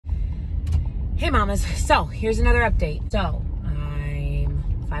Hey mamas, so here's another update. So I'm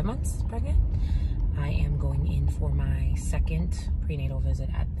 5 months pregnant. I am going in for my second prenatal visit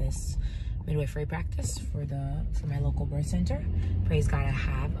at this midwifery practice for my local birth center. Praise God, I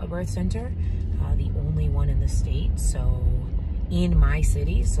have a birth center, the only one in the state, so in my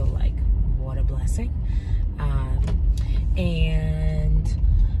city, so like what a blessing. And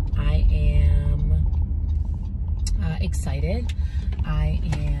I am excited. I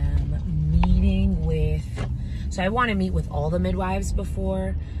am meeting with, so I want to meet with all the midwives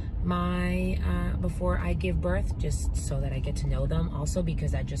before I give birth, just so that I get to know them, also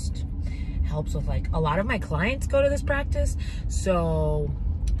because that just helps with, like, a lot of my clients go to this practice, so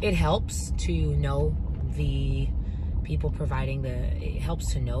it helps to know the people providing it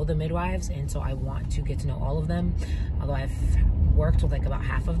helps to know the midwives, and so I want to get to know all of them. Although I've worked with like about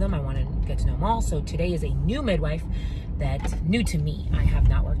half of them, I want to get to know them all. So today is a new midwife that's new to me. I have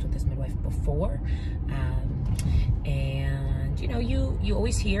not worked with this midwife before, and you know, you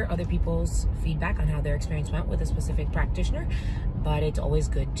always hear other people's feedback on how their experience went with a specific practitioner, but it's always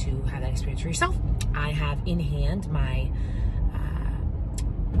good to have that experience for yourself. I have in hand my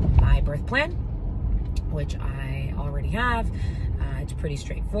birth plan, which I already have. It's pretty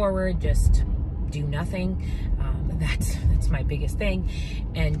straightforward, just do nothing. That's my biggest thing.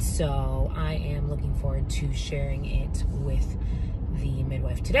 And so I am looking forward to sharing it with the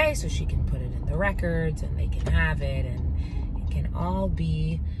midwife today so she can put it in the records and they can have it and it can all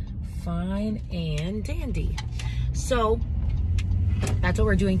be fine and dandy. So that's what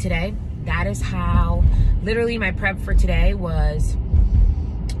we're doing today. That is how, literally my prep for today was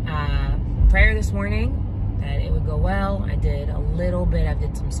prayer this morning that it would go well. I did a little bit, I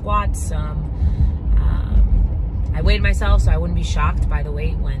did some squats, I weighed myself so I wouldn't be shocked by the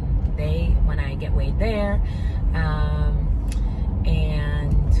weight when I get weighed there.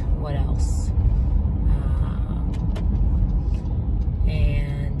 And what else?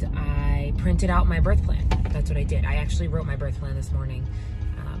 And I printed out my birth plan. That's what I did. I actually wrote my birth plan this morning.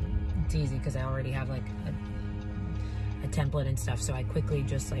 It's easy because I already have like a template and stuff, so I quickly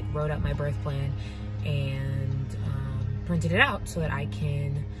just like wrote out my birth plan and printed it out so that I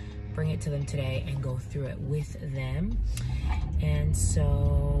can bring it to them today and go through it with them. And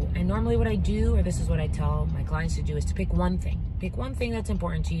so, and normally what I do, or this is what I tell my clients to do, is to pick one thing that's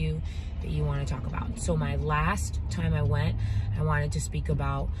important to you that you want to talk about. So my last time I went, I wanted to speak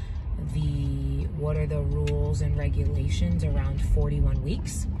about what are the rules and regulations around 41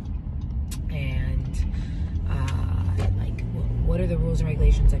 weeks, and like what are the rules and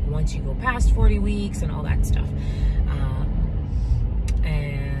regulations like once you go past 40 weeks and all that stuff.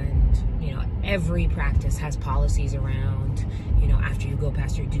 And you know, every practice has policies around, you know, after you go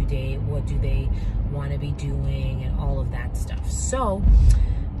past your due date, what do they want to be doing and all of that stuff. So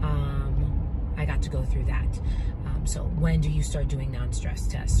I got to go through that. So when do you start doing non-stress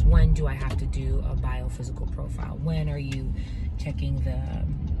tests? When do I have to do a biophysical profile? When are you checking the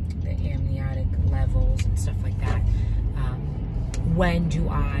amniotic levels and stuff like that? When do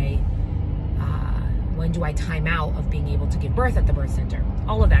I time out of being able to give birth at the birth center?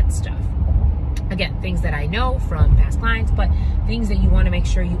 All of that stuff. Again, things that I know from past clients, but things that you want to make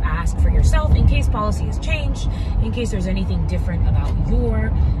sure you ask for yourself in case policy has changed, in case there's anything different about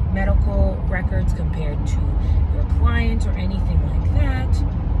your medical records compared to your client or anything like that.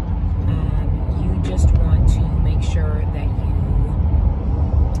 You just want to make sure that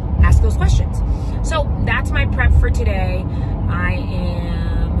you ask those questions. So that's my prep for today. I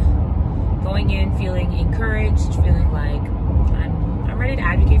am going in feeling encouraged, feeling like I'm ready to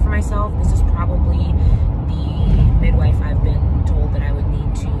advocate for myself. This is probably the midwife I've been told that I would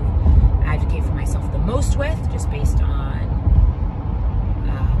need to advocate for myself the most with, just based on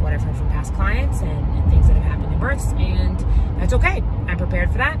what I've heard from past clients and things that have happened in births, and that's okay. I'm prepared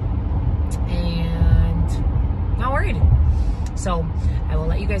for that and not worried. So I will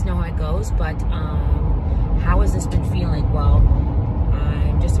let you guys know how it goes, but how has this been feeling? Well,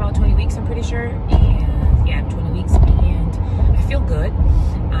 I'm just about 20 weeks, I'm pretty sure, and yeah, I'm 20 weeks, and I feel good.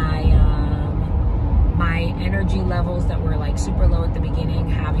 My energy levels that were like super low at the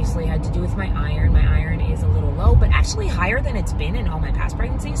beginning obviously had to do with my iron. My iron is a little low, but actually higher than it's been in all my past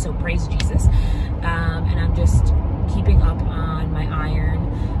pregnancies, so praise Jesus. And I'm just keeping up on my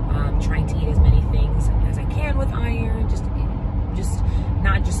iron, trying to eat as many things as I can with iron, just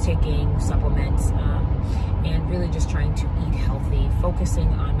not just taking supplements, and really just trying to eat healthy, focusing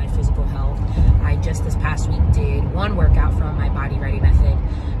on my physical health. I just this past week did one workout from my Body Ready Method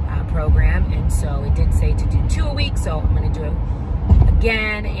program, and so it did say to do 2 a week, so I'm going to do it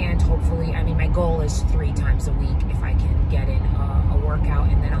again, and hopefully, I mean, my goal is 3 times a week if I can get in a workout,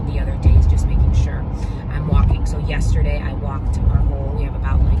 and then on the other days just making walked we have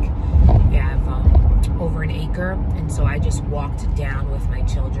about over an acre, and so I just walked down with my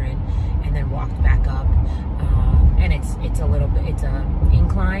children and then walked back up, and it's a little bit, it's a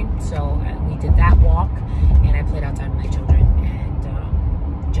incline, so we did that walk, and I played outside with my children,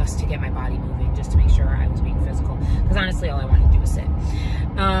 and just to get my body moving, just to make sure I was being physical, because honestly all I wanted to do was sit.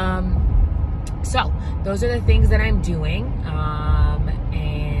 So those are the things that I'm doing, and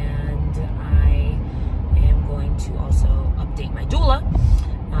I am going to also update my doula.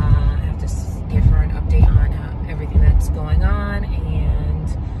 I have to give her an update on everything that's going on, and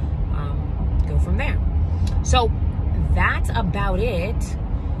go from there. So that's about it.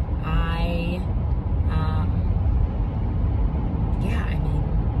 Yeah, I mean,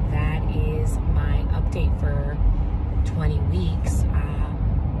 that is my update for 20 weeks.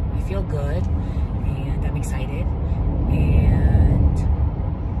 I feel good, and I'm excited, and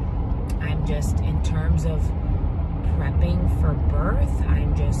I'm just, in terms of prepping for birth,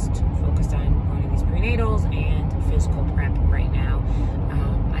 I'm just focused on going to these prenatals and physical prep right now.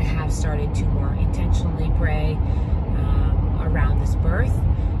 I have started to more intentionally pray around this birth,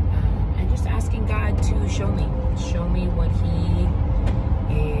 and just asking God to show me what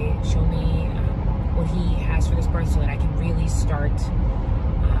He has for this birth, so that I can really start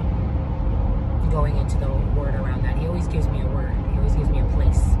going into the word around that. He always gives me a word. He always gives me a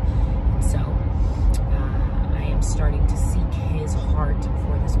place, and so I am starting to seek His heart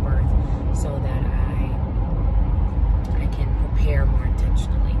for this birth, so that I can prepare more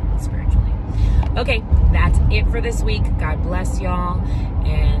intentionally and spiritually. Okay, that's it for this week. God bless y'all,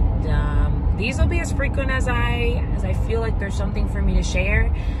 and these will be as frequent as I feel like there's something for me to share.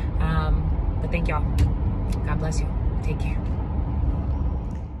 But thank y'all. God bless you. Take care.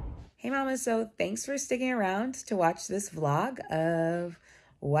 Hey mama, so thanks for sticking around to watch this vlog of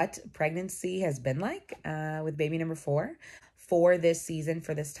what pregnancy has been like with baby number 4 for this season,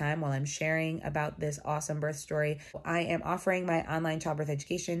 for this time, while I'm sharing about this awesome birth story. I am offering my online childbirth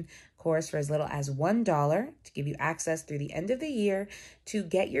education course for as little as $1 to give you access through the end of the year to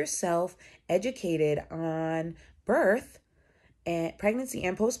get yourself educated on birth and pregnancy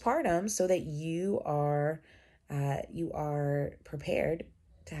and postpartum, so that you are prepared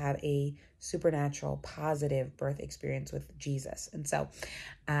to have a supernatural, positive birth experience with Jesus. And so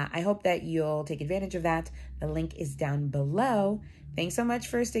I hope that you'll take advantage of that. The link is down below. Thanks so much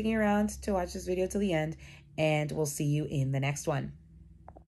for sticking around to watch this video till the end, and we'll see you in the next one.